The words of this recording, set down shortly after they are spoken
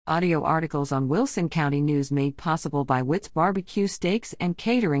Audio articles on Wilson County News made possible by Witt's Barbecue Steaks and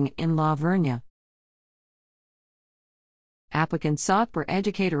Catering in La Vernia. Applicants sought for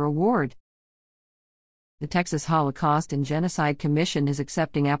Educator Award. The Texas Holocaust and Genocide Commission is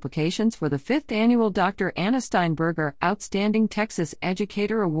accepting applications for the 5th annual Dr. Anna Steinberger Outstanding Texas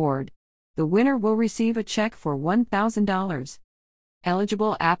Educator Award. The winner will receive a check for $1,000.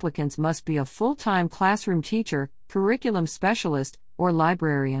 Eligible applicants must be a full-time classroom teacher, curriculum specialist, or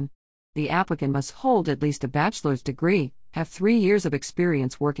librarian. The applicant must hold at least a bachelor's degree, have 3 years of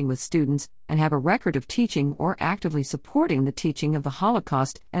experience working with students, and have a record of teaching or actively supporting the teaching of the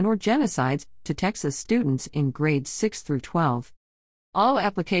Holocaust and/or genocides to Texas students in grades 6 through 12. All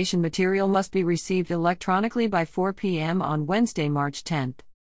application material must be received electronically by 4 p.m. on Wednesday, March 10th.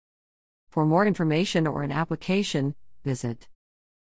 For more information or an application, visit